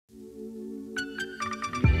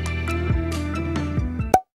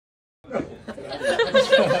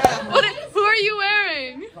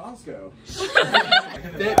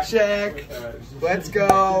Fit check. Let's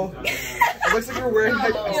go. It looks like you're wearing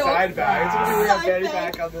like a side bag. It's like you're wearing a fanny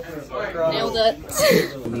pack on the thing. Nailed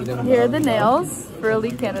it. Here are the nails for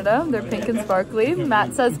Elite Canada. They're pink and sparkly.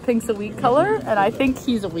 Matt says pink's a weak color, and I think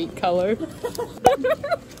he's a weak color.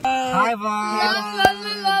 Hi, vlog.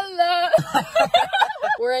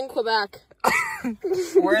 We're in Quebec.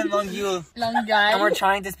 We're in Longueuil. Longueuil. And we're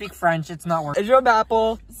trying to speak French. It's not working. Is your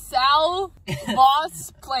apple? Sal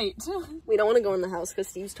Voss plate. We don't want to go in the house because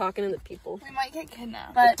Steve's talking to the people. We might get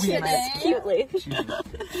kidnapped. But today, Cutely.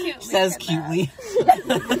 Says cutely.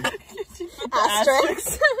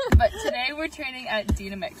 Asterisks. But today we're training at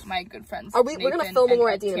DMT, my good friends. We're gonna film more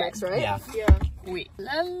at DMT, right? Yeah. We.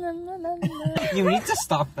 La, la, la, la, la. You need to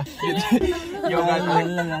stop that. Yo, guys,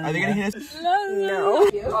 are they gonna hit us? No.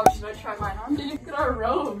 Oh, should I try mine on? Look at our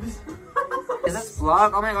robes. Is this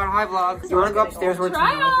vlog? Oh my god, hi vlog. You wanna go upstairs where it's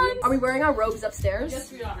Are we wearing our robes upstairs?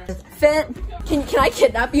 Yes, we are. Fit. Can I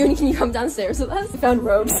kidnap you and can you come downstairs with us? We found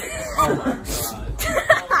robes.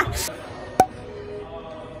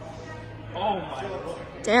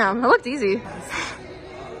 Damn, that looked easy.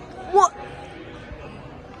 What?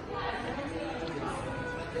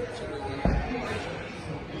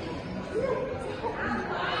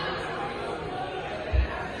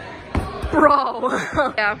 Bro.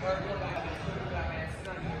 Yeah.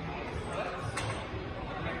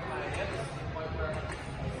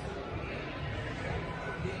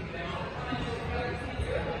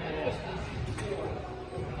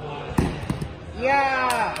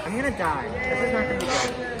 Yeah! I'm gonna die. This is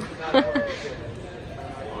not gonna be good.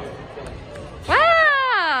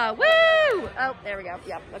 Wow! Woo! Oh, there we go.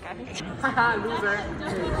 Yep, okay.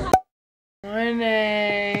 Loser.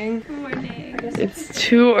 Morning. Good morning. It's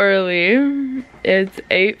too early. It's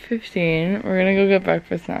 8:15. We're gonna go get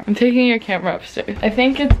breakfast now. I'm taking your camera upstairs. I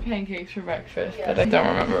think it's pancakes for breakfast, but I don't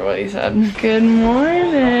remember what he said. Good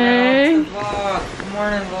morning. Good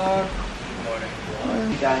morning, vlog.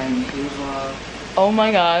 Oh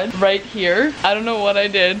my god. Right here. I don't know what I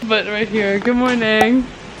did, but right here. Good morning.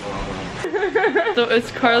 So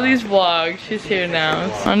it's Carly's vlog. She's here now.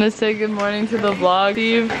 So I'm gonna say good morning to the vlog.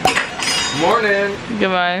 Steve. Morning.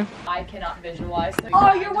 Goodbye. I cannot visualize things.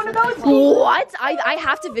 Oh, you're one of those. What? I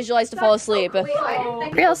have to visualize to fall asleep.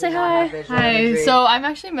 Real, say hi. Hi. So I'm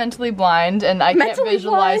actually mentally blind and I can't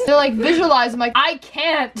visualize. blind? They're like, visualize. I'm like, I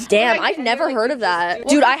can't. Damn, I've never heard of that.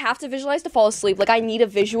 Dude, I have to visualize to fall asleep. Like, I need a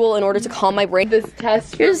visual in order to calm my brain. This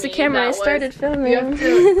test. Here's the camera. I started filming. You have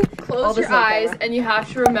to close your eyes and you have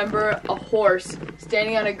to remember a horse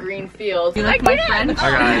standing on a green field. You like my friend?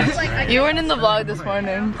 Hi, guys. You weren't in the vlog this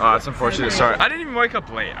morning. It's unfortunate. Sorry. I didn't even wake up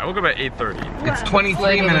late. I woke up at 8:30. It's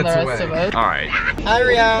 23 minutes away. Alright. Hi,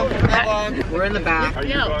 Rio. Hi, vlog. We're in the back.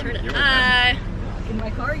 Yo, turn it. Hi. In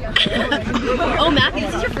my car, yeah. Oh, Matthew,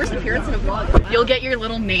 this is your first appearance in a vlog. You'll get your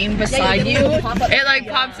little name beside you. It like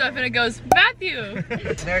pops up and it goes, Matthew.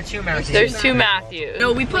 There are two Matthews. There's two Matthews.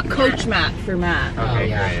 No, we put Coach Matt for Matt. Okay,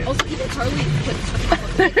 yeah. Also, even Carly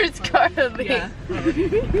put There's Carly. Yeah.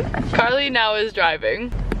 Carly now is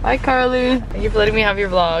driving. Hi Carly. Thank you for letting me have your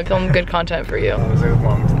vlog. Film good content for you.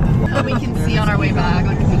 That we can see on our way back.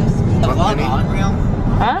 Like, we just, The vlog on, Rio?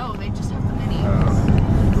 Huh? no, they just have the mini.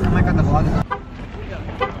 Oh my god, the vlog is on.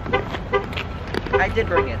 I did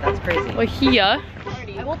bring it, that's crazy. Well, here.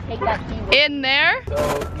 I will take that key. In there.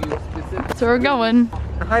 So we're going.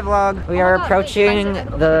 Hi vlog. We are approaching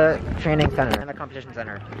the training center and the competition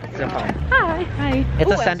center. It's simple. Hi. Hi.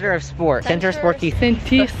 It's a center of sport. Center sportif.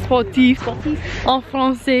 Centre sportif. En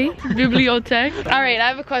français. Bibliothèque. Alright, I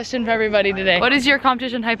have a question for everybody today. What is your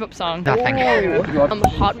competition hype up song? Nothing.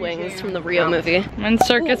 Hot Wings from the Rio movie. And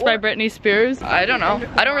Circus by Britney Spears? I don't know.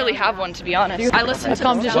 I don't really have one, to be honest. I listen to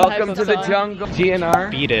competition hype up song. jungle.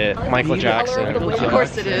 GNR. Beat it. Michael Jackson. Of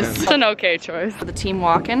course it is. It's an okay choice. The team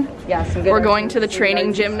walking. Yeah, some good. We're going to the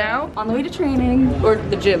training gym now. on the way to training. Or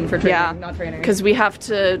the gym for training, Yeah, not training. because we have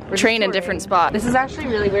to train in different spots. This is actually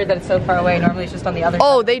really weird that it's so far away. Normally it's just on the other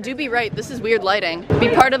Oh, they do be right. This is weird lighting. Be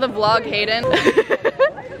part of the vlog, Hayden.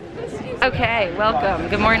 Okay, welcome.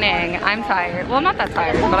 Good morning. I'm tired. Well, not that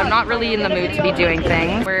tired, but I'm not really in the mood to be doing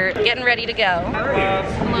things. We're getting ready to go.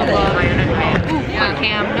 Hello, vlog. Yeah,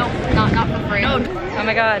 Cam. No, not for free. No. Oh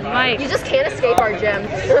my god, Mike. You just can't escape our gym.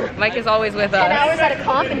 Mike is always with 10 us. hours at a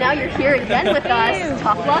comp and now you're here again with us.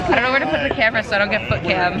 Tough luck. I don't know where to put the camera so I don't get foot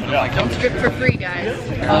cam. Don't strip for free, guys.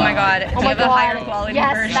 Oh my god. Do you have a higher quality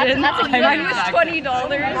Yes, version? that's Mine was $20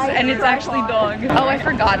 and it's actually dog. Oh, I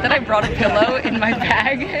forgot that I brought a pillow in my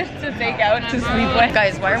bag to take out to sleep with.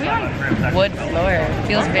 Guys, why are we on wood floor? It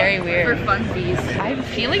feels very weird. For funsies. I'm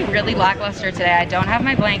feeling really lackluster today. I don't have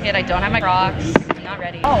my blanket, I don't have my Crocs, I'm not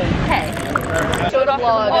ready. Oh, hey. Show it off the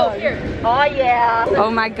vlog. Oh, here. Oh, yeah. Oh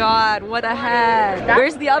my God, what the heck?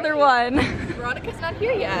 Where's the other one? Veronica's not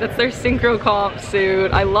here yet. That's their synchro comp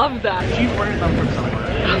suit. I love that. She's wearing them from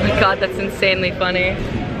somewhere. Oh my God, that's insanely funny.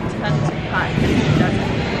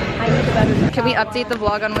 Can we update the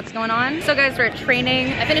vlog on what's going on? So guys, we're at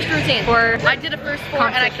training. I finished routine. I did a first 4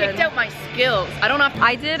 and I kicked out my skills. I don't know if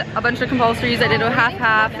I did a bunch of compulsories. I did a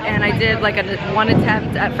half and I did like one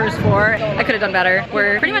attempt at first 4. I could have done better.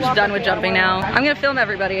 We're pretty much done with jumping now. I'm gonna film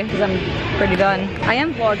everybody because I'm pretty done. I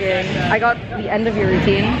am vlogging. I got the end of your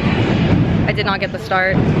routine. I did not get the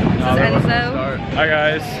start. This is Enzo. Hi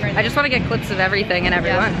guys. I just want to get clips of everything and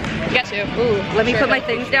everyone. get to. Ooh, let me put my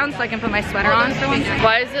things down so I can put my sweater on for once.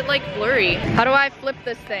 Why is it like blurry? How do I flip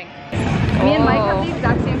this thing? Me and Mike have the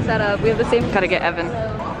exact same setup. We have the same. Gotta get Evan.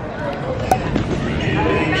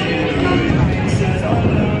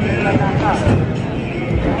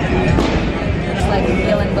 It's like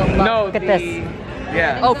feeling the love. No, look at this.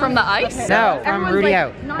 Yeah. Oh, from the ice? No, from Everyone's Rudy like,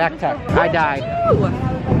 out. Back tuck. I died.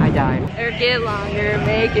 I died. Or get longer,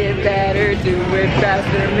 make it better, do it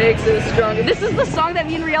faster, makes us stronger. This is the song that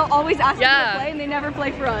me and Riel always ask them to play and they never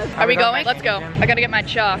play for us. Are we going? Let's go. I gotta get my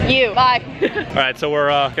chalk. You. Bye. All right, so we're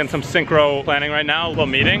getting some synchro planning right now, a little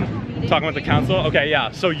meeting. Talking with the council. Okay,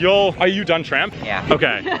 yeah, so are you done tramp? Yeah.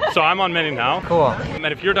 Okay, so I'm on mini now. Cool. And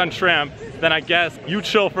if you're done tramp, then I guess you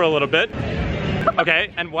chill for a little bit. Okay,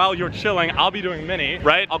 and while you're chilling, I'll be doing mini,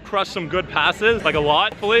 right? I'll crush some good passes, like a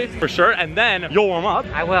lot, hopefully, for sure, and then you'll warm up.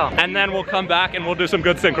 I will. And then we'll come back and we'll do some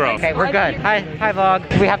good synchro. Okay, we're good. Hi vlog.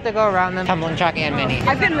 We have to go around the tumbling track and mini.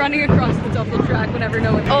 I've been running across the tumble track whenever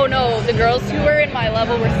no one. Oh no, the girls who were in my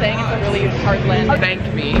level were saying it's a really hard land. Thank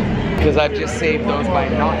me, because I've just saved those by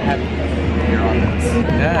not having here on this.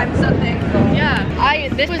 Yeah. I'm so thankful. Yeah,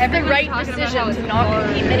 this was the right decision to not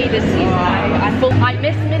compete mini this season. I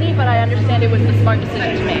missed mini, but I understand it was the smart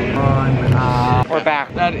decision to make. We're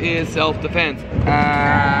back. That is self-defense. So,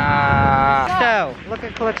 look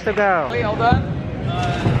at Calypso go. Wait, hold on.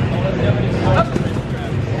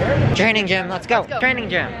 Training gym, let's go. Training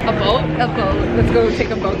gym. A boat? A boat. Let's go take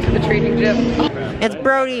a boat to the training gym. It's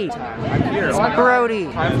Brody. I'm here. It's Brody.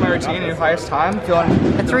 Time for my routine, your highest time.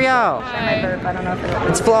 It's Rio. I don't know if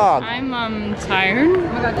It's vlog. I'm tired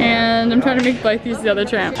and I'm trying to make Blythe use the other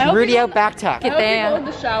tramp. Rudy out back tuck. Get there. In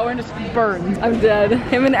the shower and just burn. I'm dead.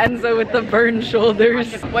 Him and Enzo with the burned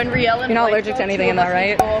shoulders. When Riel and You're not Blake allergic to anything in that,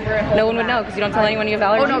 right? go over and hold No one would them know out. because you don't tell anyone you have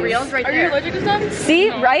allergies. Oh no, Riel's right Are you there. allergic to some? See,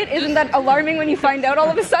 right? Isn't that alarming when you find out all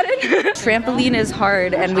of a sudden? Trampoline is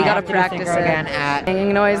hard and we gotta practice it. Again at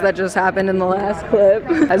Hanging noise that just happened in the last clip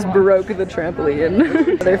has broke the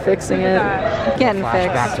trampoline. They're fixing it. Getting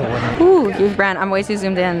flashback to fixed. Woodland. Ooh, here's Brent. I'm way too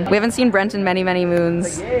zoomed in. We haven't seen Brent in many, many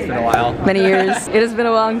moons. It's been a while. Many years. It has been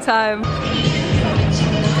a long time.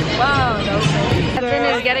 Wow, no. Evan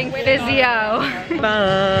is getting physio.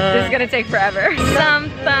 This is gonna take forever.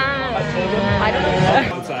 Something. I don't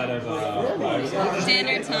know.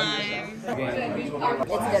 Dinner time.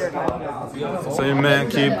 So your man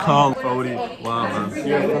keep calm, Cody. Wow, man.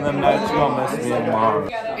 You're from them nights you gonna miss me tomorrow.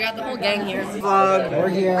 We got the whole gang here. We're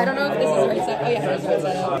here. I don't know if this is right side. Oh yeah, it's right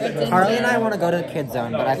side. Harley and I want to go to the kids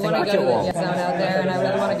zone, but I think we're too old. Zone out there, and I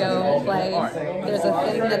really want to go play. There's a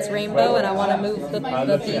thing that's rainbow, and I want to move the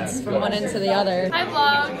beats from one end to the other. Hi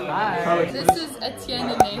vlog. Hi. This is Etienne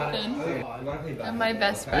and Nathan. And my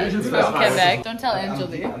best friends from Quebec. Don't tell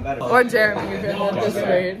Angeli. Or Jeremy, you're gonna have this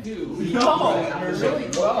straight.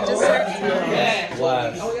 Just start.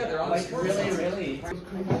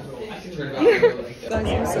 Guys,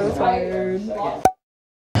 I'm so tired.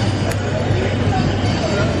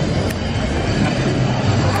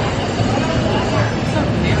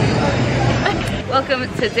 Welcome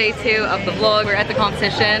to day 2 of the vlog. We're at the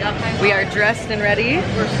competition. We are dressed and ready.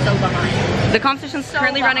 We're so behind. The competition's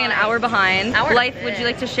currently running an hour behind. Blythe, would you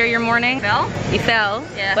like to share your morning? You fell,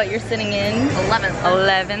 Yeah. but you're sitting in 11th.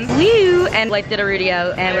 11th. Woo! And Blythe did a Rudy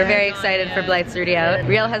out, and we're very excited for Blythe's Rudy out.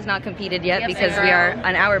 Riel has not competed yet because we are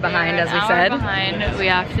an hour behind, as we said. Behind. We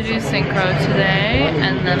have to do synchro today,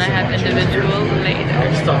 and then I have individual later.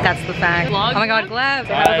 That's the fact. Vlog? Oh my god, Gleb!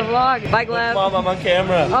 Say hi to the vlog. Bye, Gleb. Mom, I'm on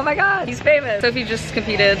camera. Oh my god, he's famous. Sophie just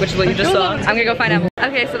competed, which is what you just saw. I'm gonna go find Emily.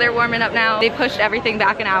 Okay, so they're warming up now. They pushed everything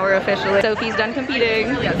back an hour officially. Sophie's done competing.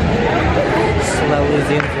 Slowly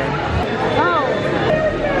zooms in.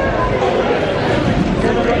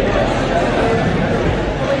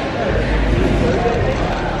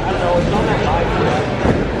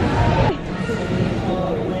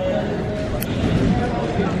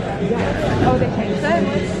 Oh, they changed it?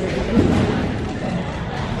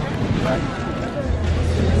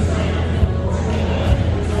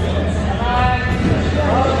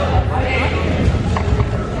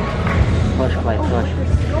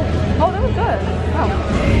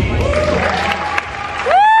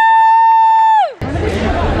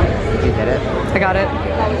 Get it? I got it.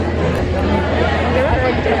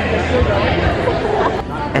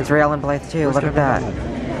 It's real and Blythe too. Look at that.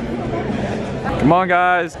 Come on,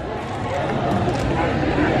 guys.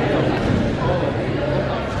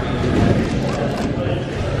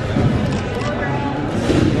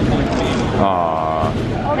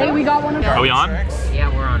 Hey, we got one of Are we on? Yeah,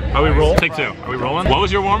 we're on. Are we rolling? Take two. Are we rolling? What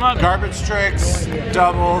was your warm-up? Garbage tricks,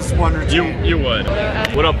 doubles, 1 or 2. You would.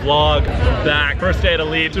 What up, vlog? Back. First day at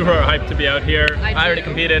Elite. Super hyped to be out here. I already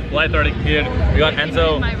competed. Blythe already competed. We got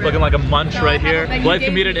Enzo looking like a munch right here. Blythe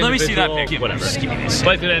competed individual. Let me see that picture. Whatever. Just give me this.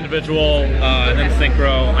 Blythe did individual, and then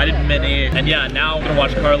synchro. I did mini. And yeah, now I'm gonna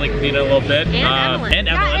watch Carly compete a little bit. And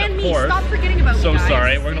Emily, of course. Stop forgetting about me, guys.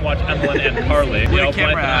 Sorry. We're gonna watch Emily and Carly. You know,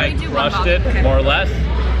 Blythe and I crushed it, more or less.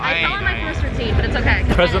 I fell on my first routine, but it's okay.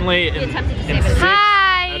 Presently in 6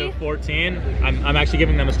 out of 14. I'm actually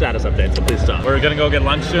giving them a status update, so please stop. We're gonna go get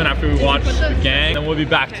lunch soon after we watch the gang. Then we'll be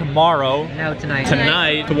back tomorrow. No, tonight.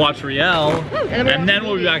 Tonight to watch Riel. And then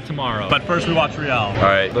we'll be back tomorrow. But first we watch Riel.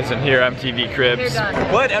 Alright, listen here, MTV Cribs.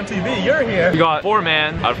 What? MTV? You're here. We got 4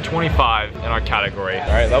 men out of 25 in our category.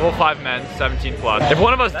 Alright, level 5 men, 17 plus. If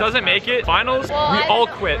one of us doesn't make it, finals, we all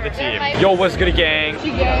quit the team. Yo, what's good, gang?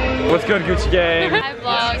 What's good, Gucci gang? Hi,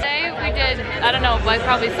 vlog. Today we did, I don't know, Mike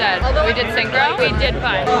probably said, we did synchro, we did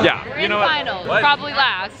finals. Yeah, We're you know in finals. what? Probably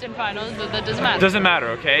last in finals, but that doesn't matter. Doesn't matter,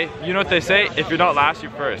 okay? You know what they say? If you're not last,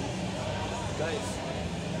 you're first. Guys.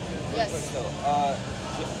 Yes. So,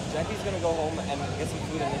 Jackie's gonna go home and get some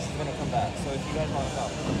food and then she's gonna come back. So if you guys want to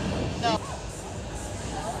come. No.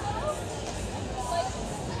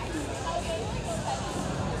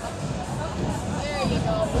 There you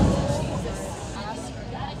go. Ask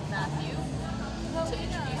Matthew to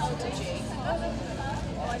introduce to Jake.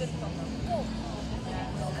 Oh, I didn't film them.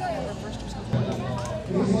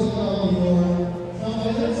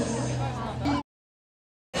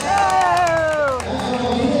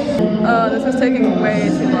 Oh, this is taking way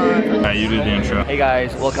too long. Alright, you do the intro. Hey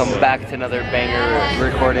guys, welcome back to another banger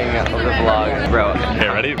recording of the vlog. Bro. Okay,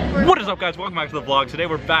 ready? What is up, guys? Welcome back to the vlog. Today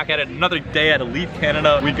we're back at it, another day at Elite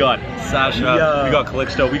Canada. We got Sasha, we got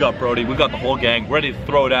Calixto, we got Brody, we got the whole gang ready to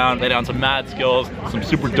throw down, lay down some mad skills, some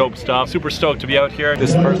super dope stuff. Super stoked to be out here.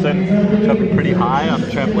 This person jumping pretty high on the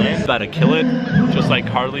trampoline, about to kill it, just like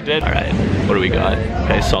Carly did. Alright, what do we got?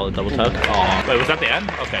 Okay, solid double tuck. Oh, wait, was that the end?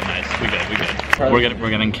 Okay, nice. We good, we good. We're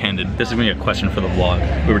getting candid. This is gonna be a question for the vlog.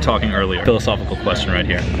 We were talking earlier. Philosophical question right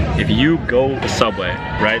here. If you go to Subway,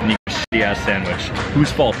 right, and you get a shitty ass sandwich,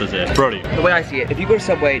 whose fault is it? Brody. The way I see it, if you go to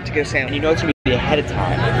Subway to get a sandwich and you know it's gonna be ahead of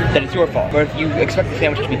time, then it's your fault. But if you expect the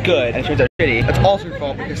sandwich to be good and it turns out shitty, that's also your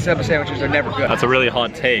fault because Subway sandwiches are never good. That's a really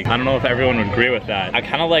hot take. I don't know if everyone would agree with that. I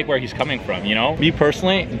kind of like where he's coming from, you know? Me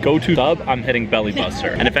personally, go to Sub, I'm hitting belly buster.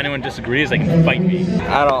 And if anyone disagrees, they can fight me.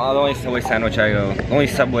 I don't, the only Subway sandwich I go, only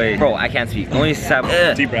Subway, bro, I can't speak. Only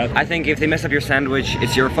Subway. Deep breath. I think if they mess up your sandwich,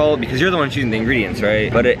 it's your fault because you're the one choosing the ingredients,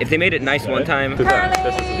 right? But if they made it nice one time. This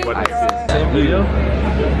is what I see. Same video?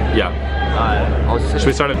 Yeah. Should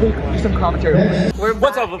we start it? Do some commentary.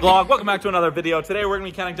 What's up, vlog? Welcome back to another video. Today we're gonna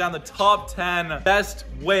be counting down the top 10 best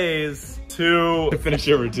ways to finish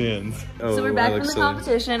your routines. So we're back from the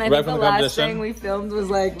competition. I think the last thing we filmed was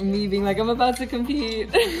like me being like, I'm about to compete.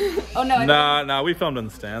 Oh no. Nah, we filmed in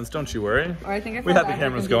the stands, don't you worry. Or I think we had the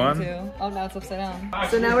cameras going. Too. Oh, now it's upside down.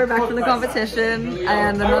 So now we're back from the competition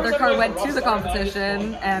and another car went to the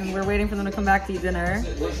competition and we're waiting for them to come back to eat dinner.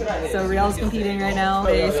 So Riel's competing right now.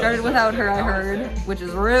 They started without her, I heard, which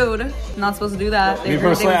is rude. I'm not supposed to do that. Me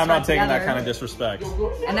personally, I'm not taking that kind of disrespect.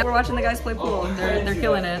 And now we're watching the guys play pool. They're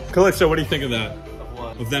killing it. Calixto, what do you think of that?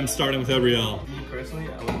 Of them starting without Riel? Me personally,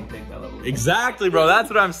 I wouldn't take that level. Exactly, bro. That's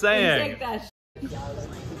what I'm saying. Take that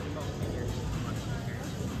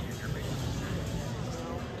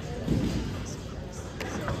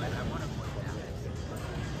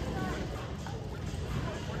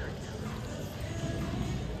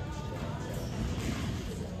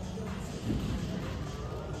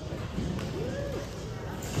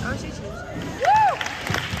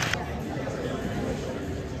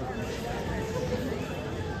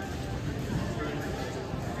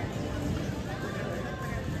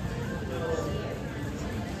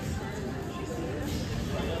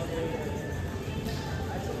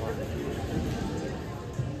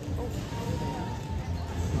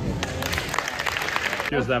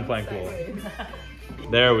Here's them playing pool.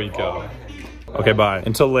 There we go. Okay, bye.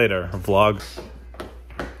 Until later, vlog.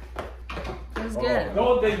 It was good.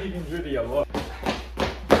 Don't think you can do the yellow.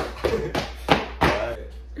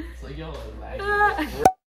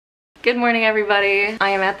 Good morning, everybody. I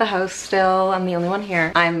am at the house still. I'm the only one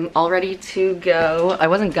here. I'm all ready to go. I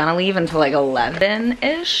wasn't gonna leave until like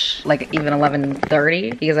 11-ish, like even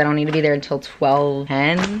 11:30, because I don't need to be there until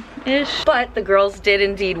 12:10-ish. But the girls did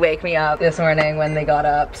indeed wake me up this morning when they got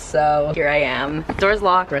up, so here I am. Door's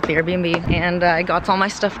locked. We're at the Airbnb, and I got all my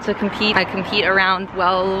stuff to compete. I compete around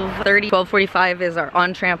 12:30. 12:45 is our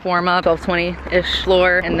on-tramp warm-up, 12:20-ish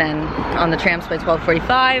floor, and then on the tramps by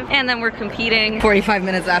 12:45, and then we're competing 45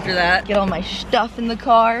 minutes after that. Get all my stuff in the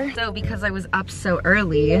car. So because I was up so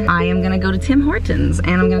early, I am gonna go to Tim Hortons,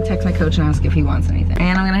 and I'm gonna text my coach and ask if he wants anything.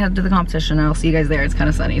 And I'm gonna head to the competition, and I'll see you guys there. It's kind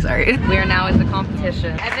of sunny, sorry. We are now at the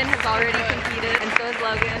competition. Evan has already competed, and so is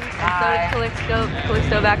Logan. And so is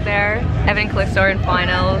Calixto back there. Evan and Calixto are in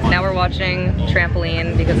finals. Now we're watching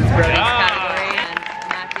Trampoline because it's Brody's category, and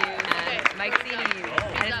Matthew and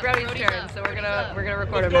MIKECINI'S. And it's Brody's turn, so we're gonna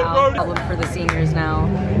record him now. Problem for the seniors now.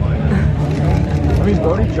 I mean,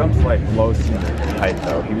 Brody jumps like low senior height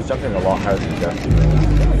though. He was jumping a lot higher than Jesse.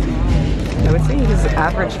 I would say he was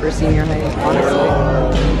average for senior height, honestly.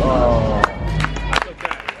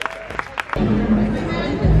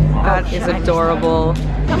 That is adorable.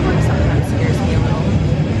 Sometimes scares me a little.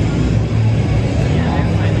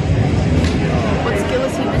 What skill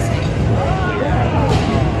is he missing?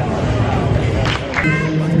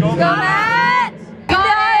 Go, Matt! You got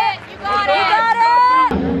it! You got it!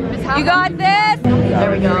 You got this! There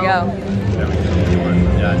we go. Here we go.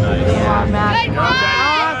 Yeah, nice. Yeah, Matt. Come on!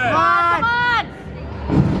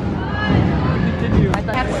 I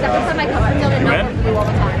have to step inside my comfort zone and not go through all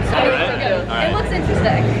the time. So it looks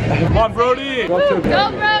interesting. Come on, Brody! Go,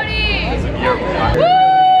 Brody!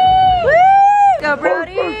 Woo! Go,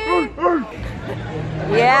 Brody!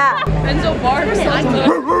 Yeah. Enzo Bart or something. Let's go!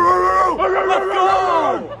 Come on,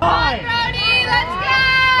 Brody! Let's go!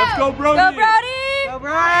 Let's go, Brody! Go, Brody! Go,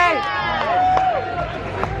 Brody!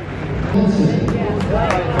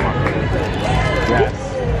 Yes.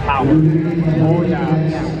 Power. Oh, yeah.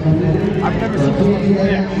 I've never seen this before.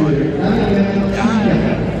 Yeah.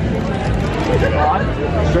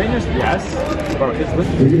 Strangers, yes. Bro, it's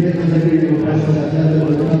literally.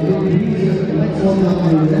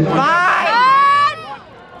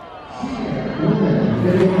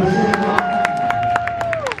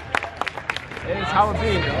 It's how it be.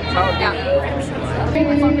 It's how it be.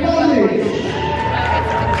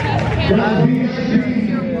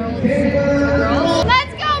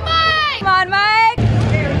 Let's go, Mike! Come on, Mike!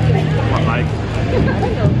 Come on, Mike.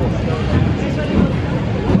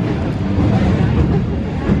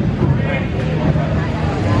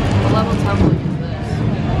 What level tumbling is this?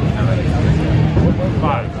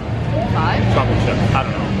 5. 5? Double chip. I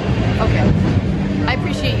don't know. Okay. I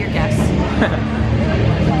appreciate your guess.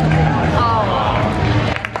 Oh.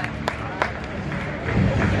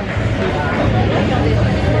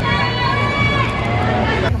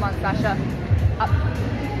 Come on, Sasha. Up. Up.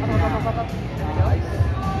 There we go.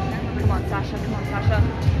 Come on, Sasha. Come on, Sasha.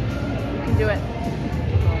 You can do it.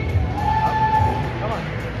 Come on.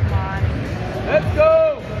 Come on. Let's go!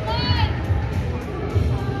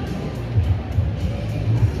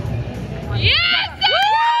 Yes!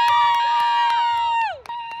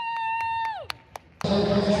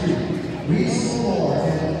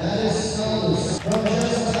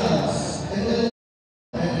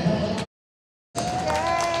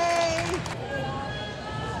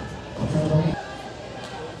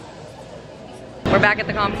 We're back at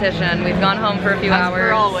the competition. We've gone home for a few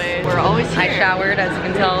hours. We're always here. I showered, as you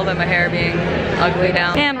can tell by my hair being ugly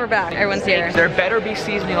down. And we're back. Everyone's here. There better be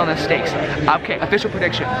seasoning on the steaks. Okay, official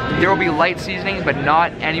prediction. There will be light seasoning, but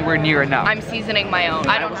not anywhere near enough. I'm seasoning my own.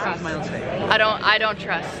 I don't trust. my own steak. I don't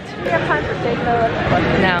trust.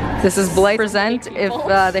 No. This is Blythe present if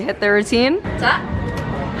they hit their routine. What's that?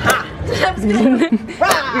 Ha!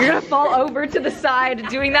 You're gonna fall over to the side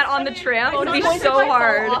doing that on the tramp. It's gonna be so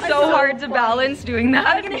hard. So hard to balance doing that.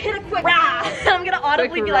 I'm gonna hit a quick rah! I'm gonna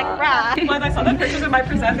audibly be like rah! When I saw the pictures of my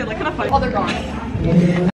present, they look kind of funny. Oh, they're gone.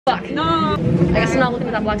 Fuck. No. I guess I'm not looking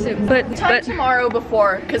at that black suit. But tomorrow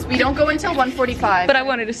before, because we don't go until 1:45. But I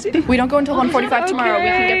wanted to see. We don't go until 1:45 tomorrow. We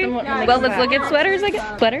can get them when they Well, come let's back. look at sweaters, I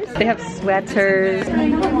guess. Sweaters? They have sweaters.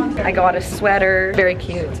 I got a sweater. Very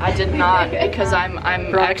cute. I did not because I'm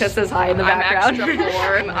Veronica says hi in the background. I'm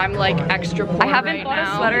extra poor. I'm like extra poor. I haven't bought a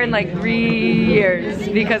sweater in like 3 years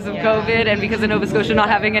because of COVID and because of Nova Scotia not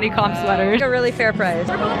having any comp sweaters. A really fair price.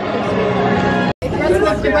 It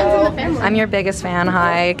runs in the family. I'm your biggest fan.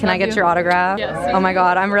 Hi. Can I get your autograph? Yes. Oh my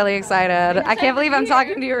god, I'm really excited. I can't believe I'm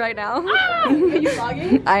talking to you right now. Are you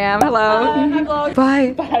vlogging? I am. Hello. Hi, vlog.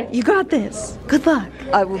 Bye. Bye. You got this. Good luck.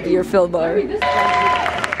 I will be your fill bar. Woo!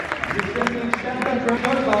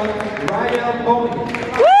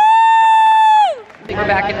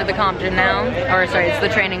 to the comp gym now. Or sorry, it's the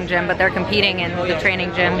training gym, but they're competing in the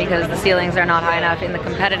training gym because the ceilings are not high enough in the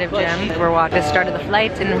competitive gym. We're walking the start of the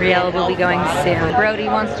flight and Riel will be going soon. Brody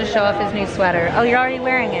wants to show off his new sweater. Oh, you're already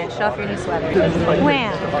wearing it. Show off your new sweater.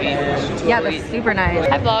 Wow. Yeah, that's super nice.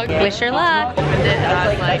 Hi vlog. Wish her luck.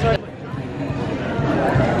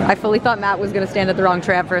 I fully thought Matt was gonna stand at the wrong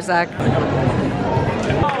tramp for a sec.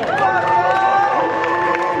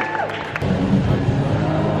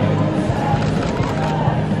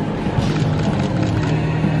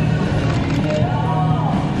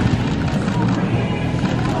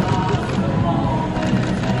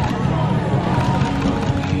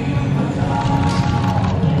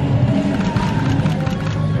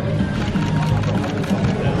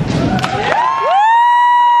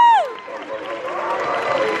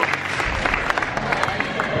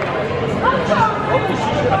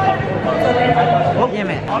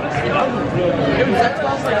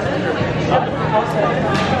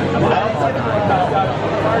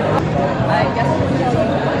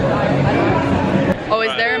 Oh,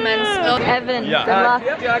 is there a men's milk? Evan, Yeah. good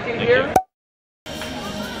luck. Yeah, I can hear.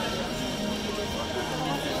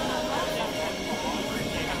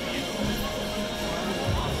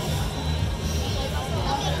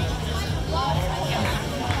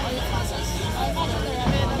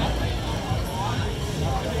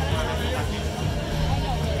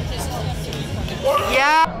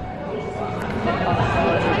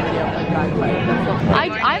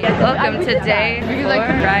 Welcome to day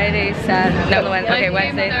 4, Friday, Saturday, no,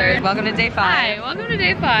 Wednesday, 3rd. Welcome to day 5. Hi, welcome to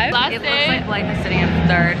day 5. Last It day. looks like Blythe is sitting in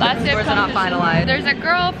 3rd. Last day of Scores are not competition. finalized. There's a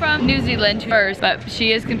girl from New Zealand first, but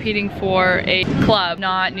she is competing for a club,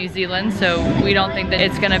 not New Zealand, so we don't think that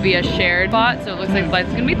it's gonna be a shared spot, so it looks like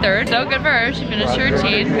Blythe's gonna be 3rd. So good for her, she finished her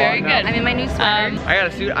routine, very good. I'm in my new sweater. I got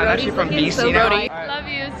a suit. I'm actually from BC now. Brody, love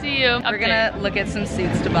you, see you. We're gonna look at some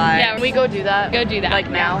suits to buy. Yeah, we go do that. Go do that. Like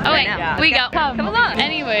now? Oh Right wait, now. we go. Come along.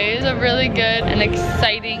 Anyways, a really good and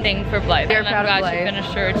exciting thing for Blythe. We're And proud I'm of glad she Blythe.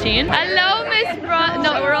 finished her routine. Hello, Miss Bron.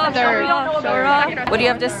 No, we're all third. What do you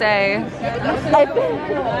have to say?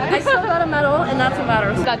 I still got a medal, and that's what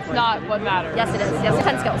matters. That's not what matters. Yes, it is. Yes,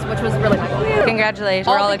 10 skills, which was really cool. Congratulations.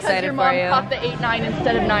 We're all excited your for mom you. popped the 8-9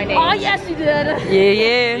 instead of 9-8. Oh, yes, you did.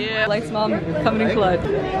 Yeah. Blythe's mom coming in clutch.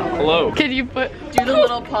 Hello. Can you do the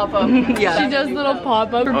little pop-up? Yeah. She does little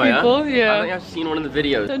pop-up for Oh, yeah? people. I Yeah. think I've seen one of the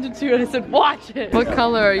videos. Sent it to you and I said, watch it. What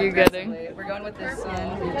color are you getting? We're going with this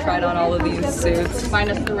one. We've tried on all of these suits.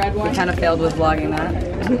 Minus the red one. We kind of failed with vlogging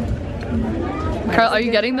that. Carl, are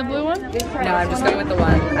you getting the blue one? No, I'm just going with the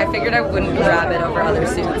one. I figured I wouldn't grab it over other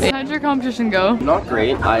suits. How'd your competition go? Not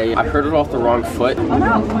great. I heard it off the wrong foot.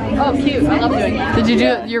 Oh, cute. I love doing that. Did you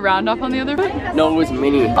do your round off on the other foot? No, it was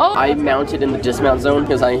mini. Oh. I mounted in the dismount zone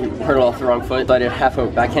because I heard it off the wrong foot. So I did half a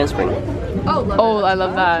back handspring. Oh, I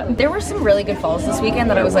love that. There were some really good falls this weekend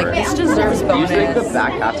that I was like, this deserves bonus. Usually the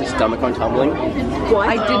back half to stomach on tumbling.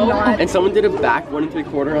 I did not. And someone did a back 1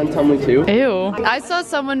 3/4 on tumbling too. Ew. I saw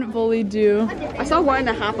someone fully do. I saw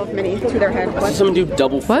 1.5 of mini to their head. I saw someone do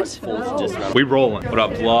double What? full dismount. We rolling. What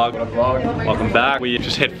up, vlog? Welcome back. We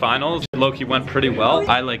just hit finals. Low-key went pretty well.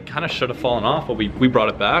 I like kind of should have fallen off, but we brought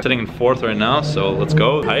it back. Sitting in 4th right now, so let's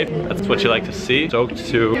go. Hype. That's what you like to see. Stoked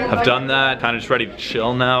to have done that. Kind of just ready to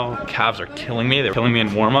chill now. Calves are killing me. They're killing me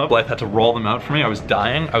in warm-up. Blythe had to roll them out for me. I was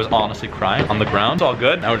dying. I was honestly crying on the ground. It's all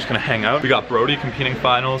good. Now we're just gonna hang out. We got Brody competing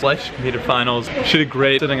finals. Blythe competed finals. She did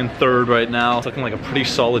great. Sitting in 3rd right now. It's looking like a pretty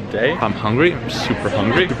solid day. I'm hungry. I'm super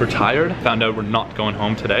hungry. Super tired. Found out we're not going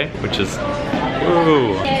home today, which is,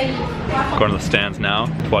 ooh. Going to the stands now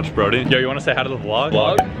to watch Brody. Yo, you want to say hi to the vlog?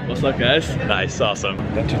 What's up, guys? Nice, awesome.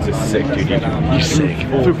 That dude's a sick dude. You're sick.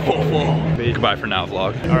 Goodbye for now,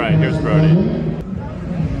 vlog. All right, here's Brody.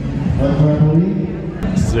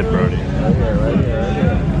 This is it, Brody.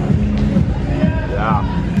 Yeah.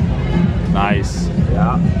 Nice.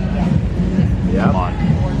 Yeah. Yeah. Come on.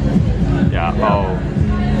 Yeah. Oh.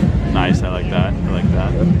 Nice. I like that. I like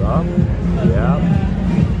that. Yeah.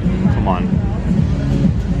 Come on.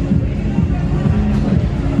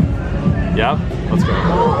 Yep, let's go. Oh.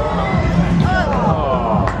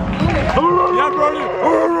 Yeah, Brody!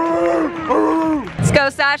 Let's go,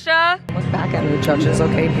 Sasha. Let's back out of the judges,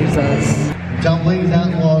 okay, Jesus. Tumbling,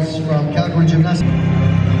 that was from Calgary Gymnastics.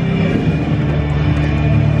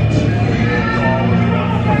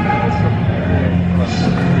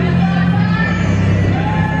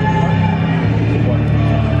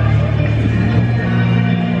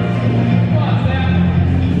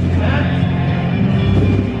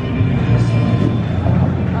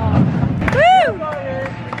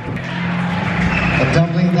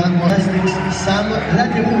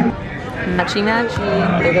 Matchy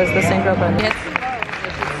matchy. There goes the synchro button.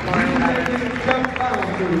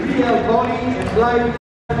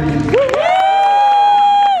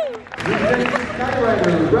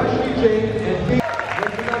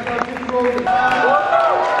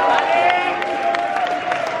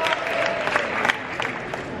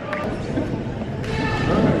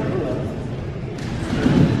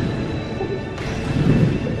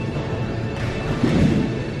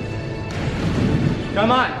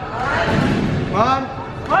 Come on. Come on.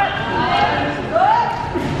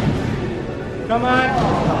 Come on.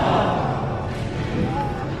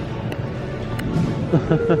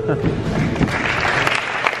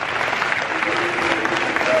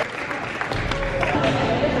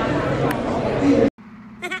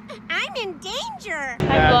 I'm in danger.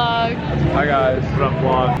 Hi, vlog. Hi guys. What up,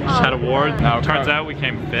 vlog? Just had awards. Now it turns out we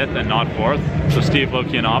came 5th and not 4th. So Steve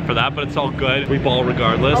low-key and off for that, but it's all good. We ball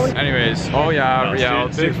regardless. Anyways, oh yeah, Riel,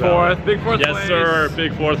 big fourth place. Yes sir,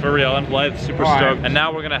 big 4th for Riel and Blythe. Super stoked. And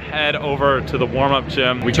now we're gonna head over to the warm-up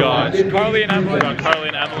gym. We got Carly and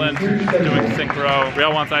Evelyn. Doing synchro.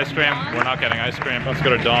 Riel wants ice cream. We're not getting ice cream. Let's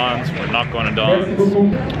go to Dawn's. We're not going to Dawn's.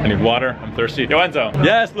 I need water. I'm thirsty. Yo Enzo.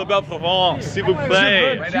 Yes, Le Belle Provence, s'il vous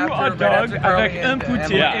plaît. Two hot dogs avec un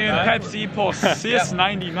poutine and Pepsi pour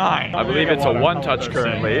 $6.99. I believe it's a one-touch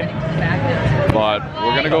currently, but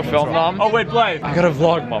we're gonna go film them. Oh wait, Blythe. I gotta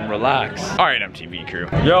vlog, mom. Relax. All right, MTV crew.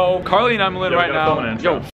 Yo, Carly and Evelyn right now.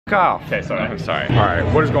 Yo, f off. Okay, sorry. I'm sorry. All right,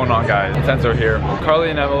 what is going on, guys? Enzo here. Carly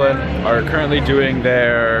and Evelyn are currently doing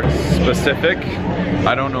their specific,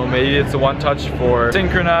 I don't know, maybe it's a one-touch for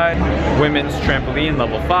synchronized women's trampoline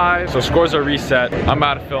level 5. So scores are reset. I'm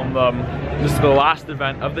about to film them. This is the last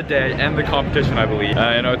event of the day and the competition, I believe.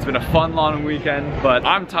 You know, it's been a fun, long weekend, but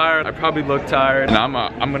I'm tired. I probably look tired, and I'm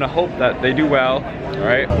gonna hope that they do well. All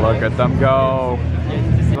right, look at them go.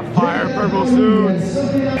 The fire purple suits.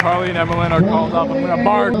 Carly and Evelyn are called up. I'm gonna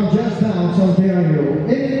bark.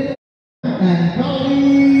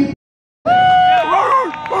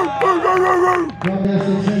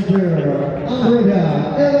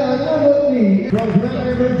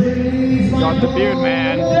 Got the beard,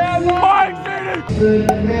 man.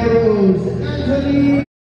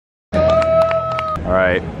 All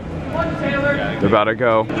right, they're about to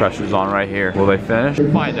go. Pressure's on right here. Will they finish?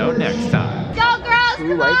 Find out next time. Go girls,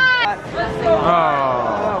 come on!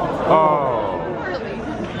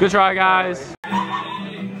 Oh. Good try, guys.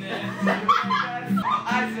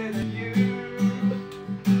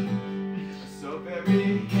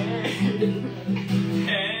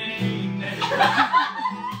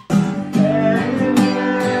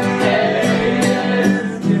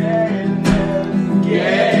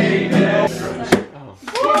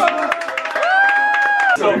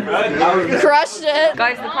 Crushed it.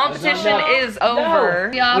 Guys, the competition is over.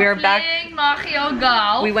 We are back.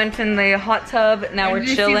 We went in the hot tub. Now we're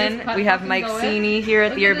chilling. We have MIKECINI'S here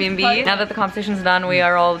at the Airbnb. Now that the competition's done, we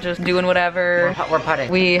are all just doing whatever. We're putting.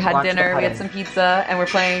 We had dinner, we had some pizza, and we're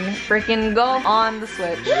playing freaking golf on the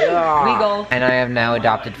Switch. Yeah. We golf. And I have now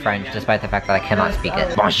adopted French, despite the fact that I cannot speak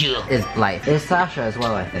it. Bonjour is Blythe. There's Sasha as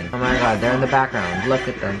well, I think. Oh my god, they're in the background. Look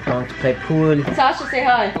at them. Going to play pool. Sasha, say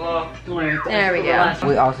hi. Hello. There we go.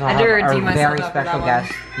 We also have our very special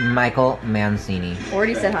guest, Michael Mancini.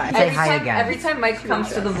 Already said hi. Say hi again. Every time Mike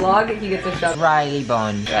comes to the vlog, he gets a shot. Riley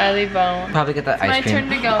Bone. Riley Bone. Probably get the ice cream. My turn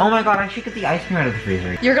to go. Oh my god, I should get the ice cream out of the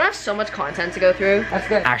freezer. You're gonna have so much content to go through. That's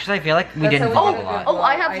good. Actually, I feel like we didn't vlog a lot. Oh,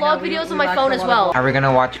 I have vlog videos on my phone as well. Are we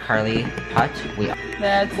gonna watch Carly putt? We are.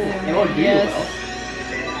 That's it. Yes.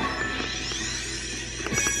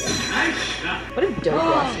 What a dope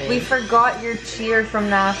last name. We forgot your cheer from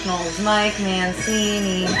Nationals, Mike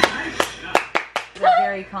Mancini. It's a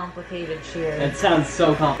very complicated cheer. It sounds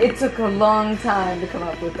so complicated. It took a long time to come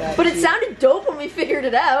up with that. But it sounded dope when we figured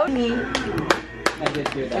it out. I did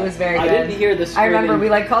hear that. It was very good. I didn't hear the I remember we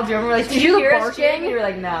like called you over, we were like, did you hear us barking? cheering? You were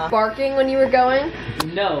like, no. Barking when you were going?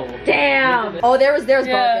 No. Damn. Oh, there was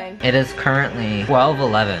barking. It is currently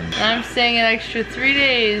 12:11. I'm staying an extra 3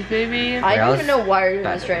 days, baby. I don't even know why you're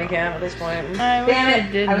doing this training camp at this point. I wish I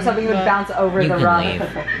Damn didn't, it! I was hoping you would bounce over the run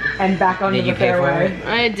and back onto the fairway.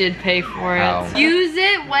 I did pay for it. Oh. Use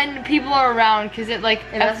it when people are around because it like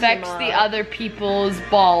affects the other people's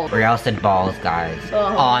balls. Riel said balls, guys,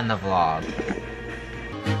 on the vlog.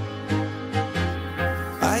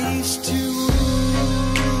 I used to